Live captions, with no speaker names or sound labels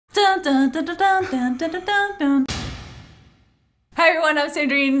Dun, dun, dun, dun, dun, dun, dun, dun, dun. Hi everyone, I'm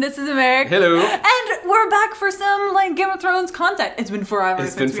Sandrine, this is Americ. Hello. And we're back for some like Game of Thrones content. It's been forever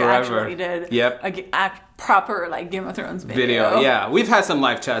since we actually did a proper like Game of Thrones video. Yeah, we've had some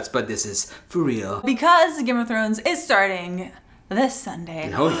live chats, but this is for real. Because Game of Thrones is starting this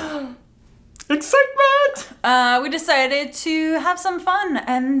Sunday. Oh yeah. Excitement! We decided to have some fun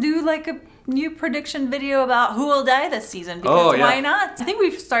and do like a new prediction video about who will die this season, because why not? I think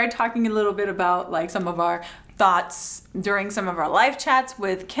we've started talking a little bit about like some of our thoughts during some of our live chats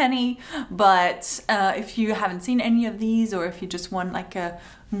with Kenny, but if you haven't seen any of these, or if you just want like a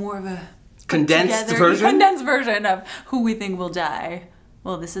more of a condensed version of who we think will die,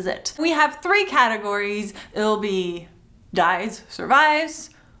 well, this is it. We have 3 categories. It'll be dies,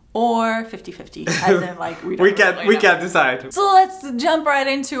 survives, or 50-50, as in like we can't decide. So let's jump right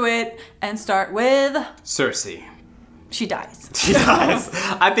into it and start with Cersei. She dies. She dies.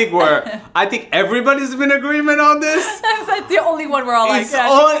 I think everybody's been in agreement on this. That's the only one we're all like,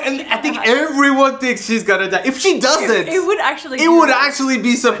 and I think everyone thinks she's gonna die. If she doesn't, it would actually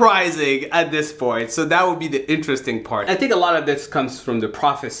be surprising at this point. So that would be the interesting part. I think a lot of this comes from the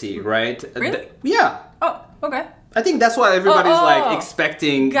prophecy, right? Really? Yeah. Oh, okay. I think that's why everybody's like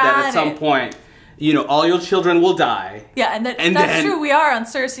expecting that at some point, you know, all your children will die. Yeah, and that's true. We are on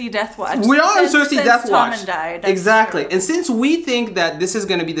Cersei Death Watch. We are on Cersei Death Watch. Tommen died. Exactly. True. And since we think that this is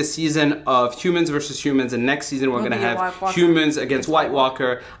going to be the season of humans versus humans, and next season we're going to have humans against White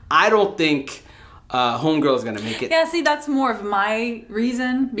Walker, I don't think Homegirl is going to make it. Yeah, see, that's more of my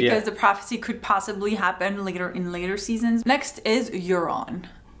reason, because the prophecy could possibly happen in later seasons. Next is Euron.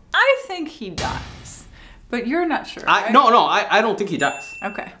 I think he dies. But you're not sure, right? No, I don't think he dies.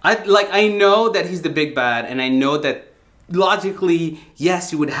 Okay. I know that he's the big bad, and I know that logically,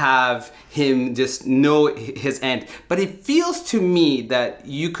 yes, you would have him just know his end. But it feels to me that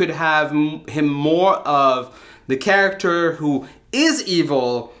you could have him more of the character who is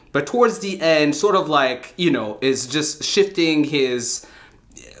evil, but towards the end, sort of like, you know, is just shifting his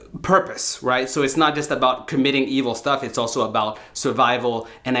purpose, right? So it's not just about committing evil stuff, it's also about survival,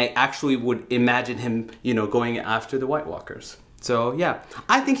 and I actually would imagine him, you know, going after the White Walkers. So yeah,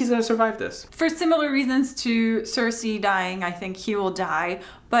 I think he's gonna survive this. For similar reasons to Cersei dying, I think he will die,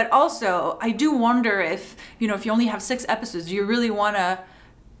 but also I do wonder if, you know, if you only have 6 episodes, do you really want to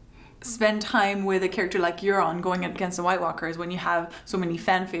spend time with a character like Euron going against the White Walkers when you have so many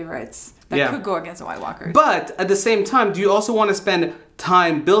fan favorites that could go against the White Walkers? But at the same time, do you also want to spend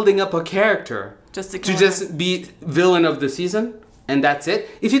time building up a character to just be villain of the season and that's it?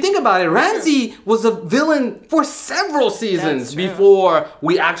 If you think about it, Ramsay was a villain for several seasons before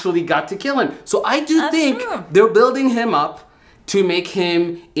we actually got to kill him. So I do think they're building him up to make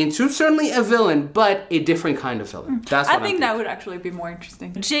him into certainly a villain, but a different kind of villain. That's what I think that would actually be more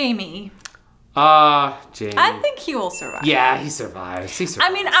interesting. Jaime. Jaime. I think he will survive. Yeah, he survives. He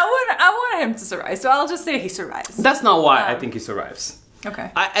survives. I mean, I want him to survive, so I'll just say he survives. That's not why I think he survives.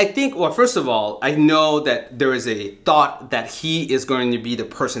 Okay. I think, well, first of all, I know that there is a thought that he is going to be the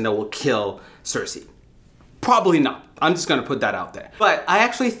person that will kill Cersei. Probably not. I'm just going to put that out there. But I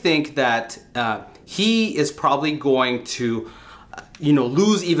actually think that he is probably going to, you know,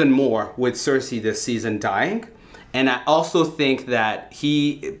 lose even more with Cersei this season dying. And I also think that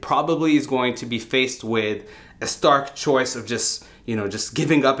he probably is going to be faced with a stark choice of just, you know, just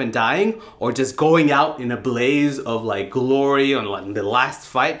giving up and dying, or just going out in a blaze of like glory on like the last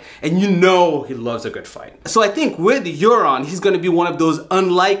fight. And you know he loves a good fight. So I think with Euron, he's going to be one of those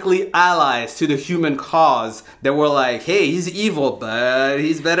unlikely allies to the human cause that were like, hey, he's evil, but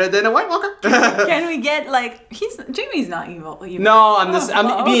he's better than a White Walker. Can we get like, Jaime's not evil. No, on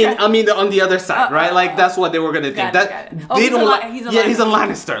the other side, right? Like that's what they were going to think. He's a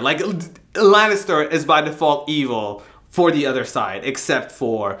Lannister. Like Lannister is by default evil for the other side, except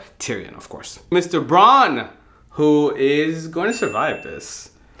for Tyrion, of course. Mr. Bronn, who is going to survive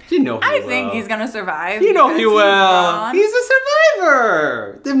this. You know he will. I think he's gonna survive. You know he will. He's a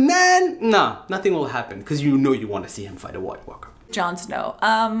survivor. The man, nothing will happen, because you know you want to see him fight a White Walker. Jon Snow,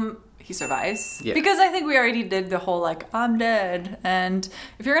 he survives. Yeah. Because I think we already did the whole like, I'm dead. And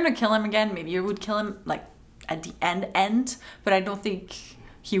if you're gonna kill him again, maybe you would kill him like at the end. But I don't think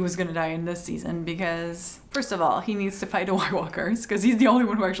he was gonna die in this season, because first of all, he needs to fight the White Walkers, because he's the only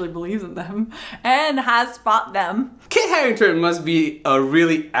one who actually believes in them and has fought them. Kit Harington must be a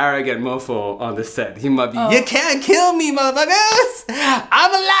really arrogant mofo on the set. He must be, you can't kill me, motherfuckers!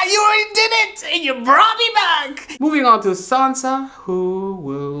 I'm alive, you already did it, and you brought me back! Moving on to Sansa, who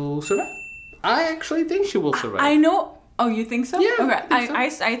will survive. I actually think she will survive. I know. Oh, you think so? Yeah. Okay.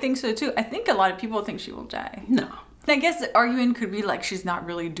 I think so too. I think a lot of people think she will die. No. I guess the argument could be like she's not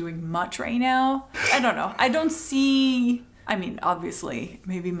really doing much right now. I don't know. I don't see... I mean, obviously,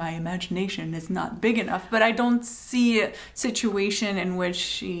 maybe my imagination is not big enough, but I don't see a situation in which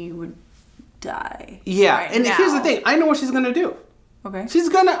she would die. Yeah, right and now. here's the thing. I know what she's gonna do. Okay. She's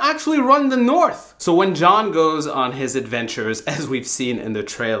gonna actually run the north. So when Jon goes on his adventures, as we've seen in the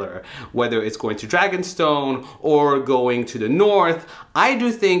trailer, whether it's going to Dragonstone or going to the north, I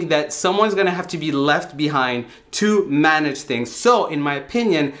do think that someone's gonna have to be left behind to manage things. So in my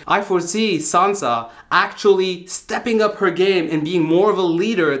opinion, I foresee Sansa actually stepping up her game and being more of a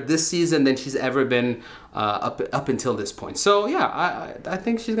leader this season than she's ever been up until this point. So yeah, I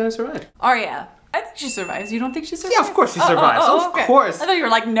think she's gonna survive. Arya. I think she survives. You don't think she survives? Yeah, of course she survives. Okay. Of course. I thought you were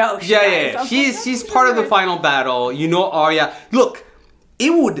like, no, she dies. She's part of the final battle. You know, Arya. Look, it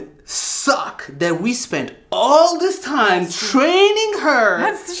would suck that we spent all this time training her.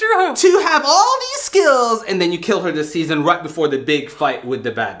 That's true. To have all these skills, and then you kill her this season right before the big fight with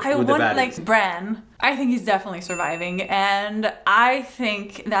the bad. I want, like, Bran. I think he's definitely surviving, and I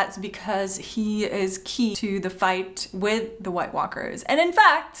think that's because he is key to the fight with the White Walkers. And in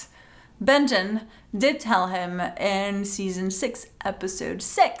fact, Benjen did tell him in season 6, episode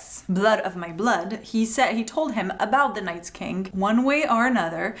 6, Blood of My Blood, he told him about the Night's King. One way or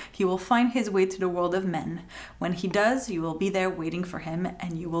another, he will find his way to the world of men. When he does, you will be there waiting for him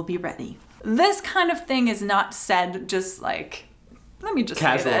and you will be ready. This kind of thing is not said just like, let me just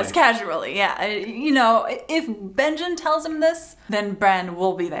say this, casually, yeah. You know, if Benjen tells him this, then Bran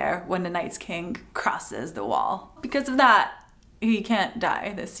will be there when the Night's King crosses the wall. Because of that, he can't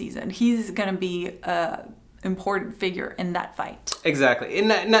die this season. He's gonna be an important figure in that fight. Exactly,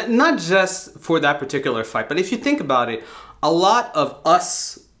 and not just for that particular fight, but if you think about it, a lot of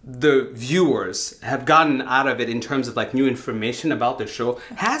us, the viewers, have gotten out of it in terms of like new information about the show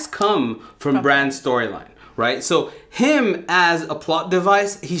has come from Bran's storyline, right? So him as a plot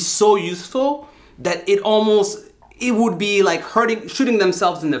device, he's so useful that it would be like shooting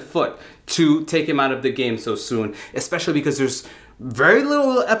themselves in the foot to take him out of the game so soon, especially because there's very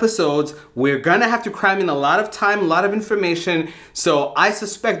little episodes. We're gonna have to cram in a lot of time, a lot of information. So I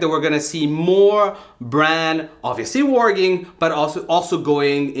suspect that we're gonna see more Bran, obviously warging, but also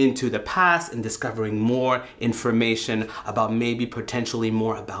going into the past and discovering more information about maybe potentially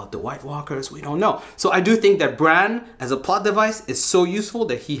more about the White Walkers. We don't know. So I do think that Bran as a plot device is so useful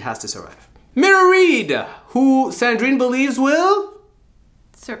that he has to survive. Mira Reed, who Sandrine believes will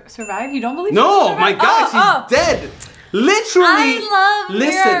survive? You don't believe? No, my God, she's dead. Literally. I love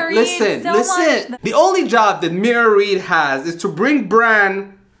Mira Reed so much. The only job that Mira Reed has is to bring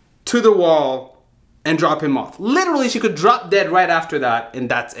Bran to the wall and drop him off. Literally, she could drop dead right after that, and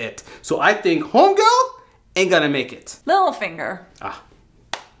that's it. So I think Homegirl ain't gonna make it. Littlefinger.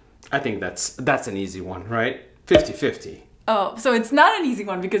 I think that's an easy one, right? 50-50. Oh, so it's not an easy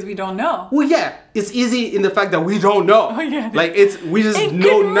one because we don't know. Well, yeah, it's easy in the fact that we don't know. Oh, yeah. Like, we just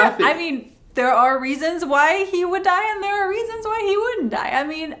know nothing. I mean, there are reasons why he would die and there are reasons why he wouldn't die. I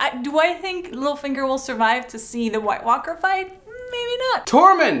mean, do I think Littlefinger will survive to see the White Walker fight? Maybe not.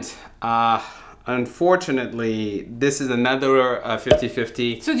 Tormund. Unfortunately, this is another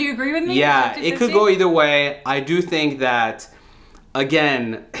 50-50. So do you agree with me? Yeah, 50-50? it could go either way. I do think that,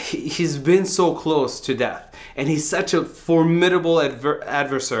 again, he's been so close to death. And he's such a formidable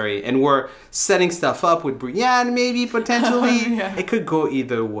adversary. And we're setting stuff up with Brienne, maybe, potentially. Yeah. It could go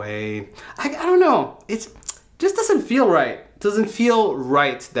either way. I don't know. It just doesn't feel right. It doesn't feel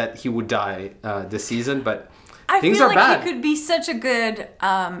right that he would die this season, but things are bad. I feel like he could be such a good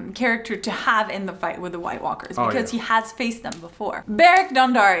character to have in the fight with the White Walkers because he has faced them before. Beric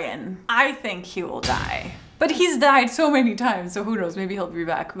Dondarrion. I think he will die. But he's died so many times, so who knows, maybe he'll be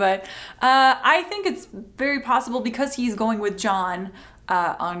back. But I think it's very possible because he's going with Jon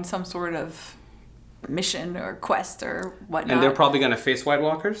on some sort of mission or quest or whatnot. And they're probably going to face White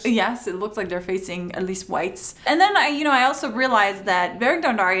Walkers? Yes, it looks like they're facing at least whites. And then I also realized that Beric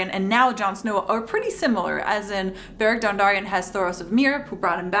Dondarrion and now Jon Snow are pretty similar, as in Beric Dondarrion has Thoros of Myr, who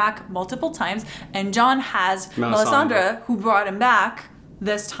brought him back multiple times, and Jon has Melisandre, who brought him back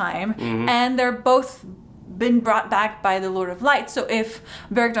this time, and they're both been brought back by the Lord of Light. So if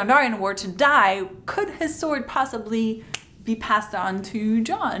Beric Dondarrion were to die, could his sword possibly be passed on to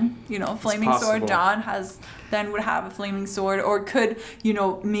Jon? You know, flaming sword. Jon would have a flaming sword, or could,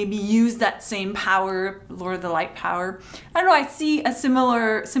 maybe use that same power, Lord of the Light power. I don't know, I see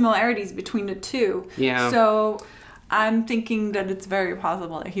similarities between the two. Yeah. So I'm thinking that it's very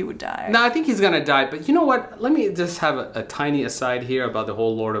possible that he would die. No, I think he's gonna die. But you know what? Let me just have a tiny aside here about the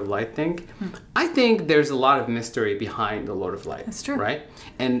whole Lord of Light thing. I think there's a lot of mystery behind the Lord of Light. That's true. Right?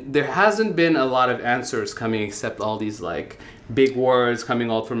 And there hasn't been a lot of answers coming except all these like big words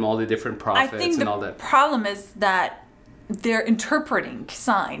coming out from all the different prophets and all that. I think the problem is that they're interpreting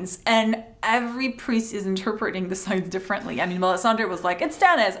signs, and every priest is interpreting the signs differently. I mean, Melisandre was like, it's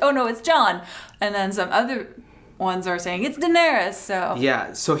Stannis. Oh no, it's Jon. And then some other ones are saying it's Daenerys. So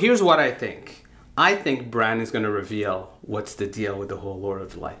yeah. So here's what I think. I think Bran is going to reveal what's the deal with the whole Lord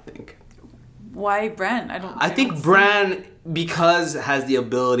of the Light thing. Why Bran? I think Bran, because has the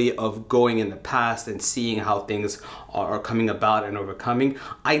ability of going in the past and seeing how things are coming about and overcoming.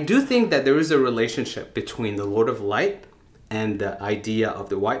 I do think that there is a relationship between the Lord of Light and the idea of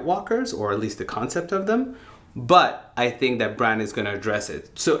the White Walkers, or at least the concept of them. But I think that Bran is going to address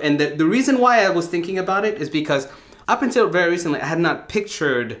it. So, and the reason why I was thinking about it is because up until very recently, I had not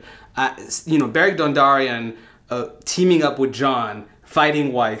pictured, Beric Dondarrion teaming up with Jon,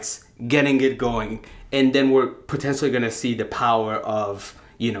 fighting Whites, getting it going, and then we're potentially going to see the power of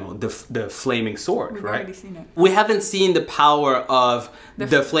the flaming sword. We've right? already seen it. We haven't seen the power of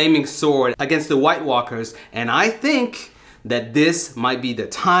the flaming sword against the White Walkers, and I think that this might be the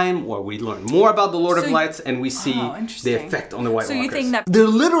time where we learn more about the Lord of Lights and we see the effect on the White Walkers. So you think that they're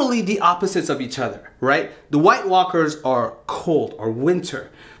literally the opposites of each other, right? The White Walkers are cold or winter.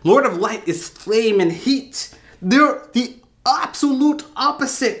 Lord of Light is flame and heat. They're the absolute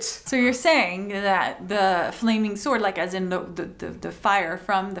opposite. So you're saying that the flaming sword, like as in the fire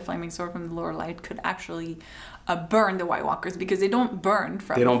from the flaming sword from the Lord of Light, could actually burn the White Walkers, because they don't burn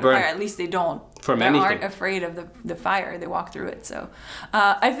from the fire. At least they don't. From anything. They aren't afraid of the fire. They walk through it. So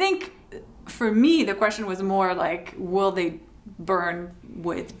I think for me, the question was more like, will they burn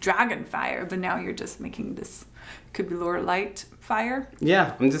with dragon fire? But now you're just making this, could be Lord of Light fire.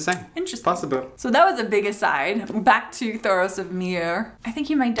 Yeah, I'm just saying. Interesting. Possible. So that was a big aside. Back to Thoros of Myr. I think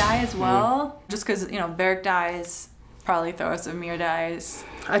he might die as well. Just because, Beric dies, probably Thoros of Myr dies.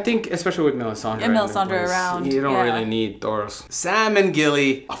 I think, especially with Melisandre. And Melisandre around. You don't really need Thoros. Sam and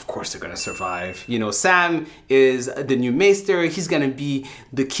Gilly, of course they're going to survive. Sam is the new maester. He's going to be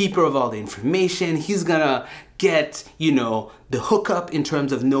the keeper of all the information. He's going to get, the hookup in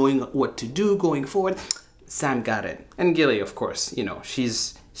terms of knowing what to do going forward. Sam got it. And Gilly, of course,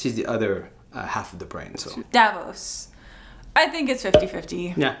 she's the other half of the brain. So Davos. I think it's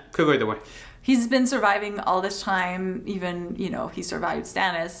 50-50. Yeah, could go either way. He's been surviving all this time, even, he survived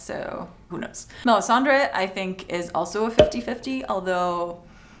Stannis, so who knows. Melisandre, I think, is also a 50-50, although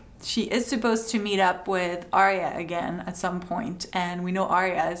she is supposed to meet up with Arya again at some point, and we know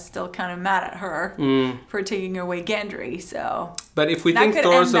Arya is still kind of mad at her for taking away Gendry, so... But if we think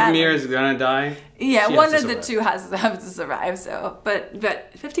Thoros of Myr is gonna die... Yeah, one of the two has to have to survive, so... But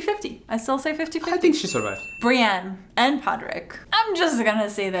 50-50. I still say 50-50. I think she survived. Brienne and Podrick. I'm just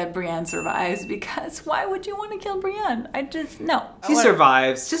gonna say that Brienne survives, because why would you want to kill Brienne? No. She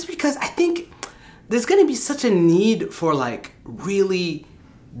survives just because I think there's gonna be such a need for, like, really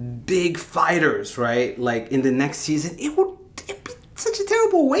big fighters, right? Like, in the next season. It'd be such a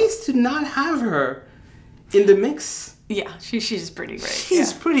terrible waste to not have her in the mix. Yeah, she's pretty great.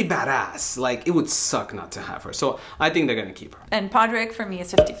 She's pretty badass. Like, it would suck not to have her. So I think they're gonna keep her. And Podrick, for me,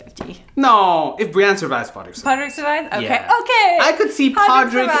 is 50-50. No, if Brienne survives, Podrick survives. Podrick survives? Okay, yeah. Okay. I could see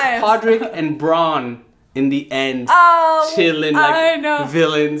Podrick and Bronn in the end chilling like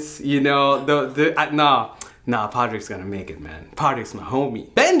villains, Nah, Podrick's gonna make it, man. Podrick's my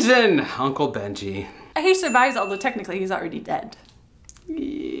homie. Benjen! Uncle Benji. He survives, although technically he's already dead.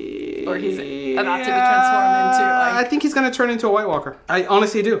 Or he's about to be transformed into, like... I think he's gonna turn into a White Walker. I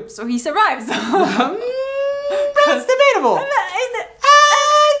honestly do. So he survives. That's debatable.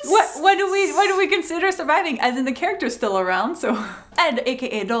 What do we consider surviving? As in the character's still around, so... Ed,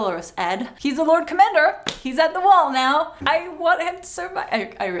 aka Dolorous Ed. He's the Lord Commander. He's at the wall now. I want him to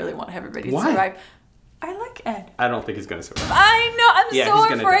survive. I really want everybody to survive. I like Ed. I don't think he's gonna survive. I know, I'm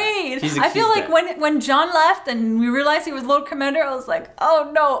so afraid. I feel like when Jon left and we realized he was Lord Commander, I was like,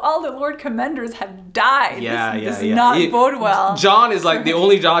 oh no, all the Lord Commanders have died. This does not bode well. Jon is like the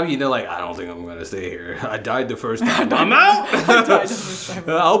only job I don't think I'm gonna stay here. I died the first time. I'm out!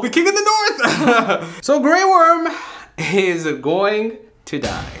 I'll be king of the north! So Grey Worm is going to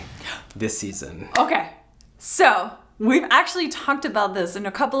die this season. Okay, so... We've actually talked about this in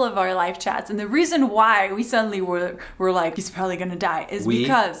a couple of our live chats, and the reason why we suddenly were like, he's probably gonna die is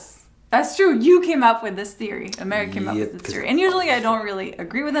because... That's true, you came up with this theory. Americ came up with this theory. And usually I don't really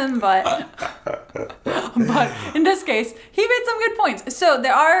agree with him, but in this case, he made some good points. So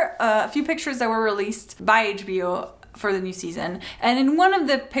there are a few pictures that were released by HBO for the new season. And in one of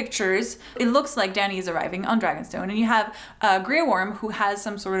the pictures, it looks like Dany is arriving on Dragonstone, and you have Grey Worm who has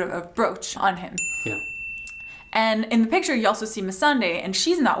some sort of a brooch on him. Yeah. And in the picture, you also see Missandei, and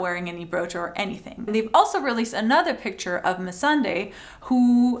she's not wearing any brooch or anything. They've also released another picture of Missandei,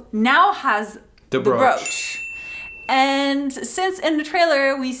 who now has the brooch. And since in the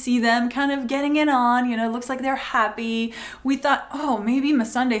trailer we see them kind of getting it on, you know, it looks like they're happy, we thought, oh, maybe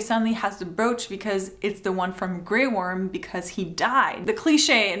Missandei suddenly has the brooch because it's the one from Grey Worm because he died. The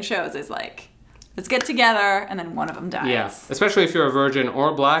cliche in shows is like, let's get together, and then one of them dies. Yeah, especially if you're a virgin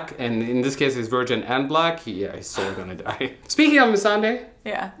or black, and in this case, he's virgin and black. He's so gonna die. Speaking of Missandei.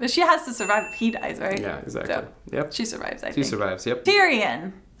 Yeah, but she has to survive if he dies, right? Yeah, exactly. So, yep. She survives, I think. She survives, yep.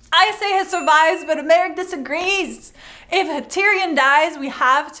 Tyrion. I say he survives, but Americ disagrees. If Tyrion dies, we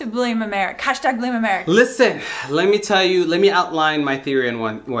have to blame Americ. Hashtag blame Americ. Listen, let me tell you, let me outline my theory on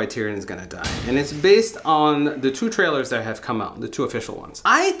why Tyrion is gonna die. And it's based on the 2 trailers that have come out, the 2 official ones.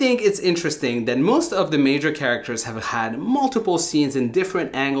 I think it's interesting that most of the major characters have had multiple scenes in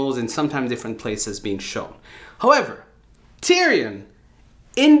different angles and sometimes different places being shown. However, Tyrion,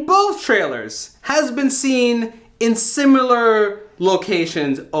 in both trailers, has been seen in similar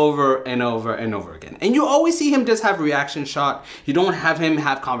locations over and over and over again. And you always see him just have a reaction shot. You don't have him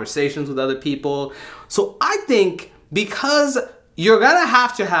have conversations with other people. So I think because you're gonna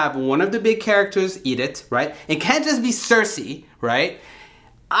have to have one of the big characters eat it, right? It can't just be Cersei, right?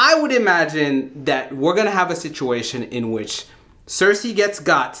 I would imagine that we're gonna have a situation in which Cersei gets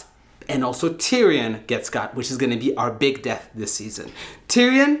got and also Tyrion gets got, which is gonna be our big death this season.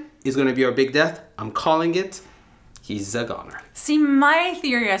 Tyrion is gonna be our big death. I'm calling it. He's a goner. See, my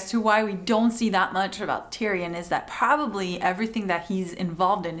theory as to why we don't see that much about Tyrion is that probably everything that he's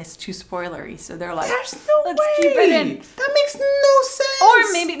involved in is too spoilery. So they're like, there's no let's way. keep it in. That makes no sense.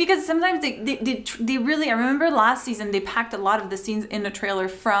 Or maybe because sometimes they really, I remember last season, they packed a lot of the scenes in the trailer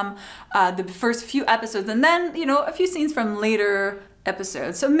from the first few episodes. And then, you know, a few scenes from later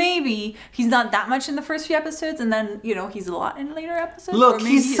episodes. So maybe he's not that much in the first few episodes, and then, you know, he's a lot in later episodes. Look, or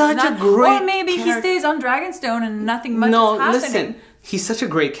maybe he's such a great Or maybe he stays on Dragonstone and nothing much is happening. Listen, he's such a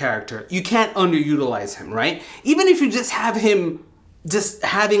great character. You can't underutilize him, right? Even if you just have him just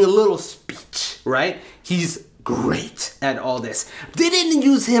having a little speech, right? He's great at all this. They didn't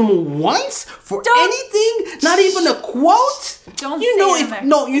use him once for anything, not even a quote. Don't you know say if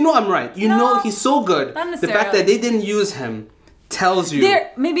no, you know I'm right. You know he's so good. The fact that they didn't use him tells you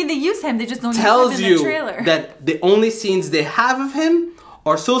maybe they use him, they just don't tells use him in the trailer. That the only scenes they have of him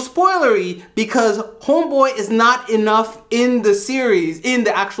are so spoilery because Homeboy is not enough in the series, in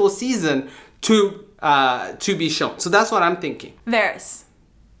the actual season, to be shown. So that's what I'm thinking. Varys.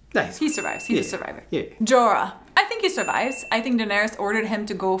 Nice. He survives. He's a survivor. Yeah. Jorah. I think he survives. I think Daenerys ordered him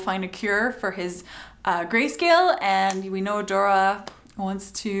to go find a cure for his grayscale, and we know Jorah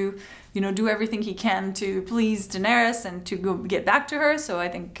wants to, you know, do everything he can to please Daenerys and to go get back to her. So I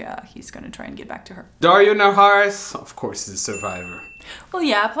think he's going to try and get back to her. Daario Naharis, of course, is a survivor. Well,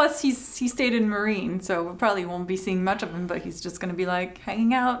 yeah. Plus, he stayed in Marine, so we probably won't be seeing much of him. But he's just going to be like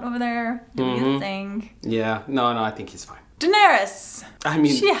hanging out over there, doing his thing. Yeah. No, I think he's fine. Daenerys. I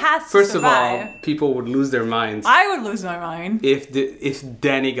mean, she has to first survive. of all, people would lose their minds. I would lose my mind if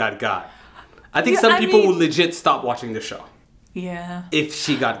Dany got. I think some people would legit stop watching the show. Yeah. If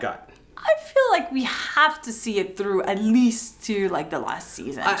she got. I feel like we have to see it through at least to like the last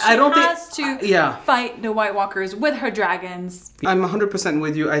season. I don't think she has to fight the White Walkers with her dragons. I'm 100%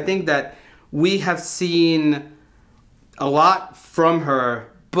 with you. I think that we have seen a lot from her,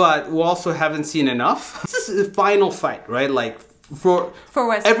 but we also haven't seen enough. This is the final fight, right? Like for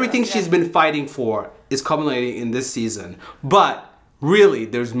Westeros, everything she's been fighting for is culminating in this season. But really,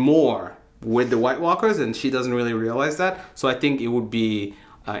 there's more with the White Walkers, and she doesn't really realize that. So I think it would be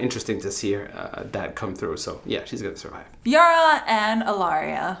interesting to see her, that come through. So yeah, she's gonna survive. Yara and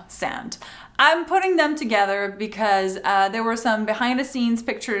Ilaria Sand. I'm putting them together because there were some behind the scenes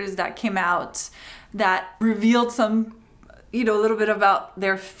pictures that came out that revealed some, you know, a little bit about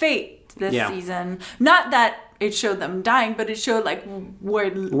their fate this season. Not that it showed them dying, but it showed like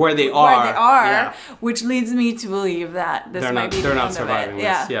where they are, which leads me to believe that this might be the end of it. They're not surviving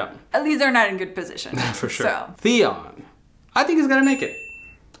this. Yeah. At least they're not in good position. For sure. So. Theon, I think he's gonna make it.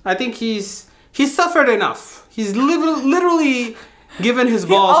 I think he's suffered enough. He's literally given his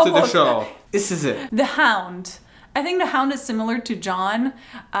balls to the show. This is it. The Hound. I think the Hound is similar to Jon.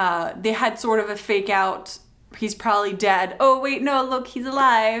 They had sort of a fake out. He's probably dead. Oh wait, no, look, he's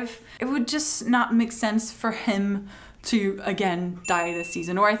alive. It would just not make sense for him to again die this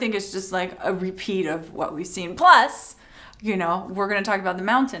season. Or I think it's just like a repeat of what we've seen. Plus, you know, we're going to talk about the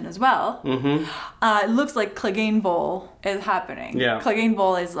mountain as well. It looks like Clegane Bowl is happening. Yeah. Clegane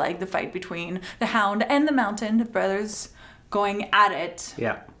Bowl is like the fight between the Hound and the Mountain, the brothers going at it.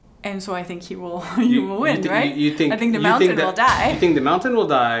 Yeah. And so I think he will win, right? I think the Mountain will die. You think the Mountain will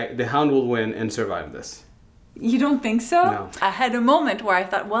die, the Hound will win and survive this? You don't think so? No. I had a moment where I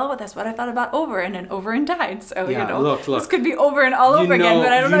thought, well, that's what I thought about Oberyn, and Oberyn died. So, Yeah, you know, look. this could be Oberyn all over again,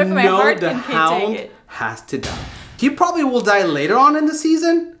 but I don't know if my heart can take it. The Hound has to die. He probably will die later on in the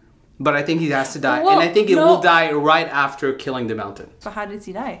season, but I think he has to die. Well, and I think it will die right after killing the Mountain. So how does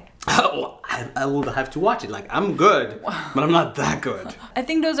he die? Well, I will have to watch it. Like, I'm good, but I'm not that good. I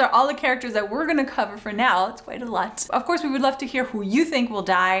think those are all the characters that we're going to cover for now. It's quite a lot. Of course, we would love to hear who you think will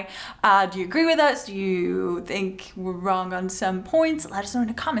die. Do you agree with us? Do you think we're wrong on some points? Let us know in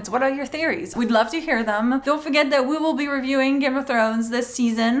the comments. What are your theories? We'd love to hear them. Don't forget that we will be reviewing Game of Thrones this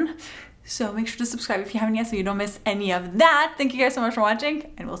season. So make sure to subscribe if you haven't yet so you don't miss any of that. Thank you guys so much for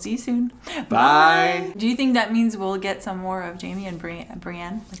watching, and we'll see you soon. Bye. Do you think that means we'll get some more of Jaime and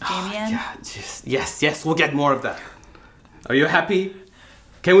Brienne? Like Jaime and? Yeah, yes, we'll get more of that. Are you happy?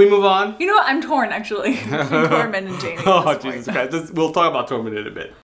 Can we move on? You know what? I'm torn, actually. Between Tormund and Jaime. Oh, Jesus Christ. We'll talk about Tormund in a bit.